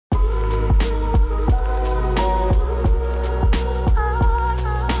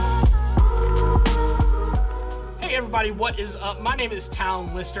everybody, what is up? My name is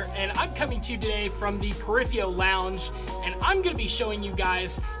Talon Lister, and I'm coming to you today from the Periphio Lounge, and I'm going to be showing you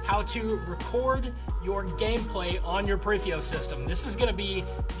guys how to record your gameplay on your Periphio system. This is going to be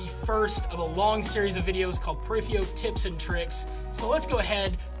the first of a long series of videos called Periphio Tips and Tricks. So let's go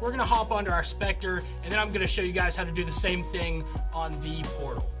ahead, we're going to hop onto our Spectre, and then I'm going to show you guys how to do the same thing on the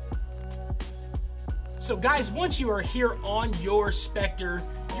Portal. So guys, once you are here on your Spectre,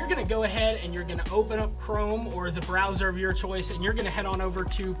 you're going to go ahead and you're going to open up Chrome or the browser of your choice, and you're going to head on over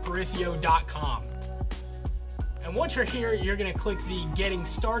to periphio.com. And once you're here, you're going to click the Getting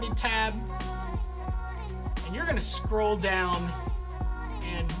Started tab, and you're going to scroll down,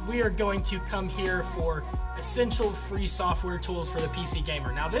 and we are going to come here for Essential Free Software Tools for the PC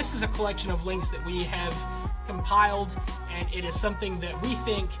Gamer. Now this is a collection of links that we have compiled, and it is something that we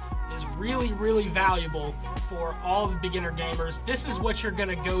think is really valuable for all of the beginner gamers. This is what you're going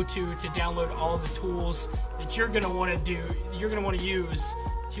to go to download all of the tools that you're going to want to use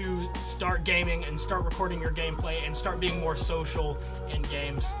to start gaming and start recording your gameplay and start being more social in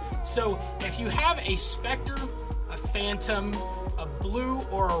games. So if you have a Spectre, a Phantom, a blue,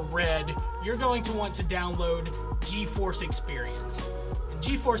 or a red, you're going to want to download GeForce Experience. And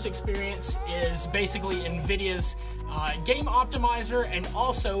GeForce Experience is basically NVIDIA's game optimizer, and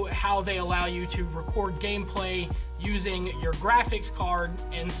also how they allow you to record gameplay using your graphics card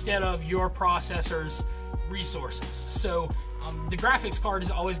instead of your processor's resources. So the graphics card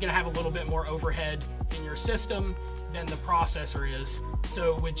is always going to have a little bit more overhead in your system than the processor is.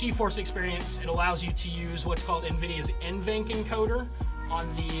 So with GeForce Experience, it allows you to use what's called NVIDIA's NVENC encoder on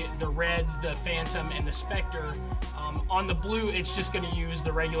the red, the Phantom, and the Spectre. On the blue, it's just going to use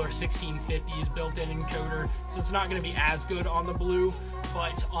the regular 1650s built-in encoder, so it's not going to be as good on the blue.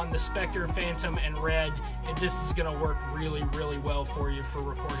 But on the Spectre, Phantom, and red, this is going to work really well for you for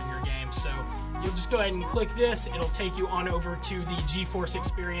recording your game. So you'll just go ahead and click this. It'll take you on over to the GeForce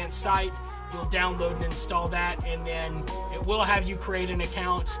Experience site. You'll download and install that, and then it will have you create an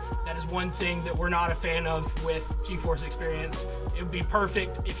account. That is one thing that we're not a fan of with GeForce Experience. It would be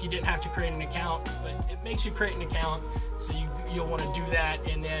perfect if you didn't have to create an account, but it makes you create an account, so you'll want to do that.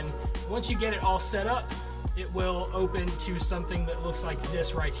 And then once you get it all set up, it will open to something that looks like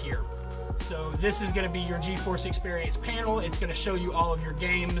this right here. So this is going to be your GeForce Experience panel. It's going to show you all of your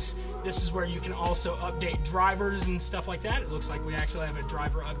games. This is where you can also update drivers and stuff like that. It looks like we actually have a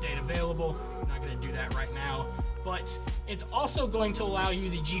driver update available. I'm not going to do that right now. But it's also going to allow you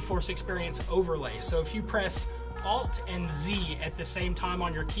the GeForce Experience overlay. So if you press Alt and Z at the same time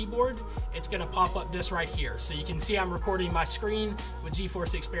on your keyboard, it's going to pop up this right here. So you can see I'm recording my screen with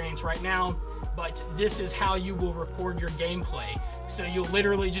GeForce Experience right now, but this is how you will record your gameplay. So you'll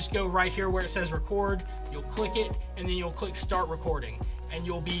literally just go right here where it says record, you'll click it, and then you'll click start recording, and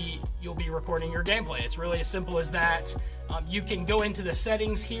you'll be recording your gameplay. It's really as simple as that. You can go into the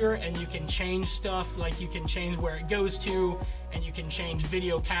settings here and you can change stuff, like you can change where it goes to, and you can change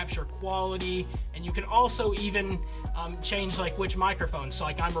video capture quality, and you can also even change like which microphone. So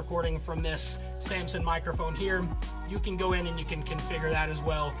like I'm recording from this Samson microphone here. You can go in and you can configure that as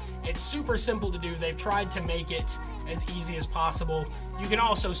well. It's super simple to do. They've tried to make it as easy as possible. You can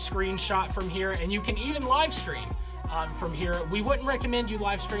also screenshot from here, and you can even live stream from here. We wouldn't recommend you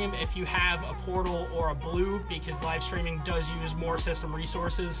live stream if you have a Portal or a Blue, because live streaming does use more system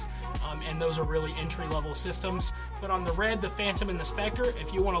resources, and those are really entry-level systems. But on the red, the Phantom, and the Spectre,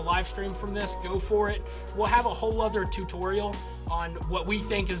 if you want to live stream from this, go for it. We'll have a whole other tutorial on what we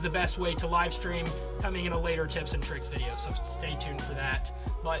think is the best way to live stream coming in a later tips and tricks video, so stay tuned for that.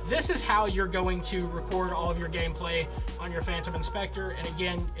 But this is how you're going to record all of your gameplay on your Phantom and Spectre. And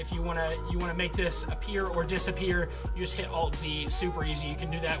again, if you wanna make this appear or disappear, you just hit Alt-Z, super easy. You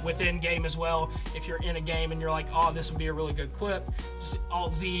can do that within game as well. If you're in a game and you're like, oh, this would be a really good clip, just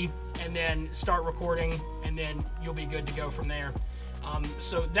Alt-Z and then start recording, and then you'll be good to go from there.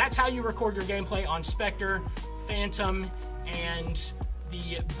 So that's how you record your gameplay on Spectre, Phantom, and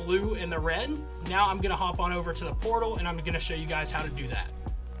the blue and the red. Now I'm gonna hop on over to the Portal, and I'm gonna show you guys how to do that.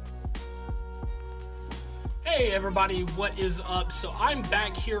 Hey everybody, what is up? So I'm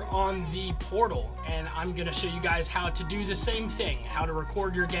back here on the Portal, and I'm gonna show you guys how to do the same thing, how to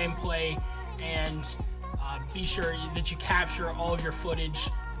record your gameplay and be sure that you capture all of your footage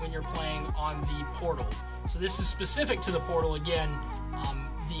when you're playing on the Portal. So this is specific to the Portal again.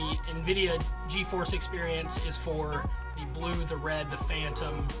 The NVIDIA GeForce Experience is for the blue, the red, the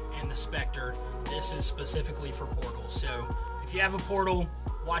Phantom, and the Spectre. This is specifically for Portal. So if you have a Portal,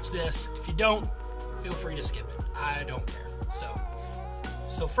 watch this. If you don't, feel free to skip it. I don't care.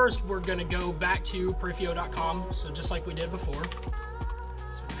 So first we're gonna go back to periphio.com. So just like we did before. So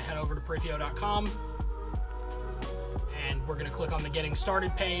we're gonna head over to periphio.com. we're going to click on the Getting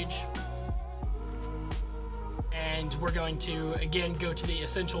Started page. And we're going to, again, go to the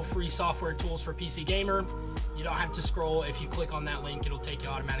Essential Free Software Tools for PC Gamer. You don't have to scroll. If you click on that link, it'll take you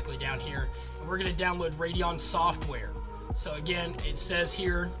automatically down here. And we're going to download Radeon software. So again, it says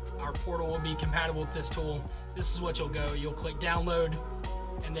here, our portal will be compatible with this tool. This is what you'll go. You'll click download,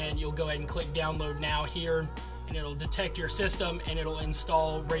 and then you'll go ahead and click download now here, and it'll detect your system, and it'll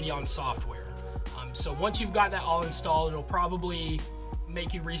install Radeon software. So once you've got that all installed, it'll probably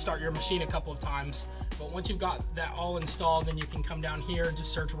make you restart your machine a couple of times. But once you've got that all installed, then you can come down here,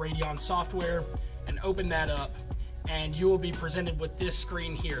 just search Radeon software and open that up, and you will be presented with this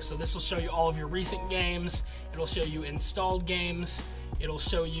screen here. So this will show you all of your recent games. It'll show you installed games. It'll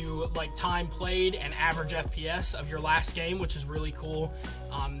show you like time played and average FPS of your last game, which is really cool.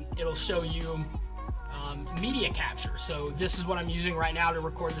 It'll show you media capture. So this is what I'm using right now to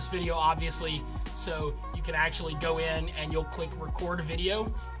record this video, obviously. So you can actually go in and you'll click record a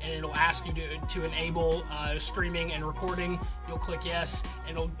video, and it'll ask you to enable streaming and recording. You'll click yes,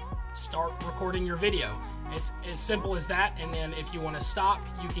 and it'll start recording your video. It's as simple as that. And then if you want to stop,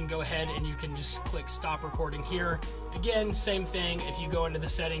 you can go ahead and you can just click stop recording here. Again, same thing. If you go into the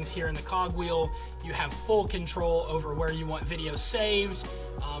settings here in the cogwheel, you have full control over where you want video saved,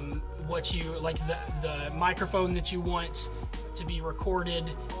 what you like, the microphone that you want to be recorded,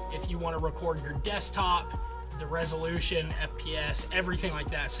 if you want to record your desktop, the resolution, FPS, everything like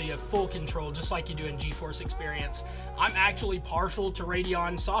that. So you have full control, just like you do in GeForce Experience. I'm actually partial to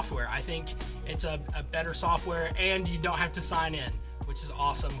Radeon software. I think it's a better software, and you don't have to sign in, which is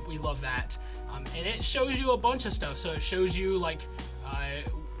awesome. We love that. And it shows you a bunch of stuff. So it shows you like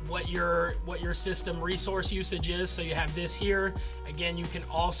what your system resource usage is. So you have this here. Again, you can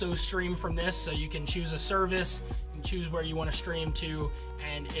also stream from this, so you can choose a service and choose where you want to stream to,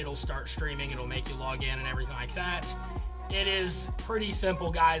 and it'll start streaming. It'll make you log in and everything like that. It is pretty simple,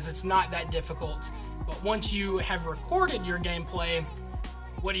 guys. It's not that difficult. But once you have recorded your gameplay,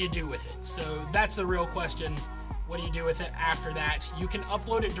 what do you do with it? So that's the real question. What do you do with it after that? You can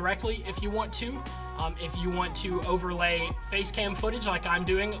upload it directly if you want to. If you want to overlay face cam footage like I'm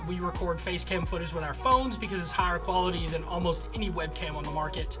doing, we record face cam footage with our phones because it's higher quality than almost any webcam on the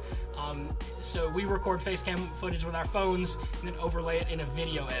market. So we record face cam footage with our phones and then overlay it in a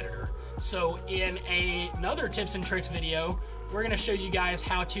video editor. So in another tips and tricks video, we're going to show you guys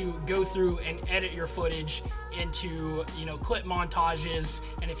how to go through and edit your footage into, clip montages.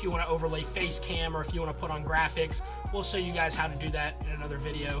 And if you want to overlay face cam, or if you want to put on graphics, we'll show you guys how to do that in another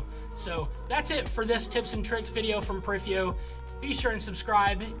video. So that's it for this tips and tricks video from Periphio. Be sure and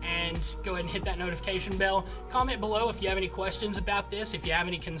subscribe, and go ahead and hit that notification bell. Comment below if you have any questions about this, if you have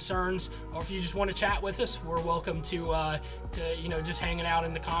any concerns, or if you just want to chat with us. We're welcome to just hanging out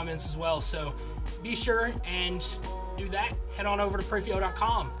in the comments as well. So be sure and do that. Head on over to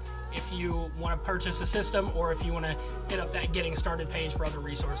Periphio.com if you want to purchase a system, or if you want to hit up that Getting Started page for other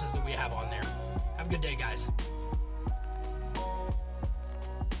resources that we have on there. Have a good day, guys.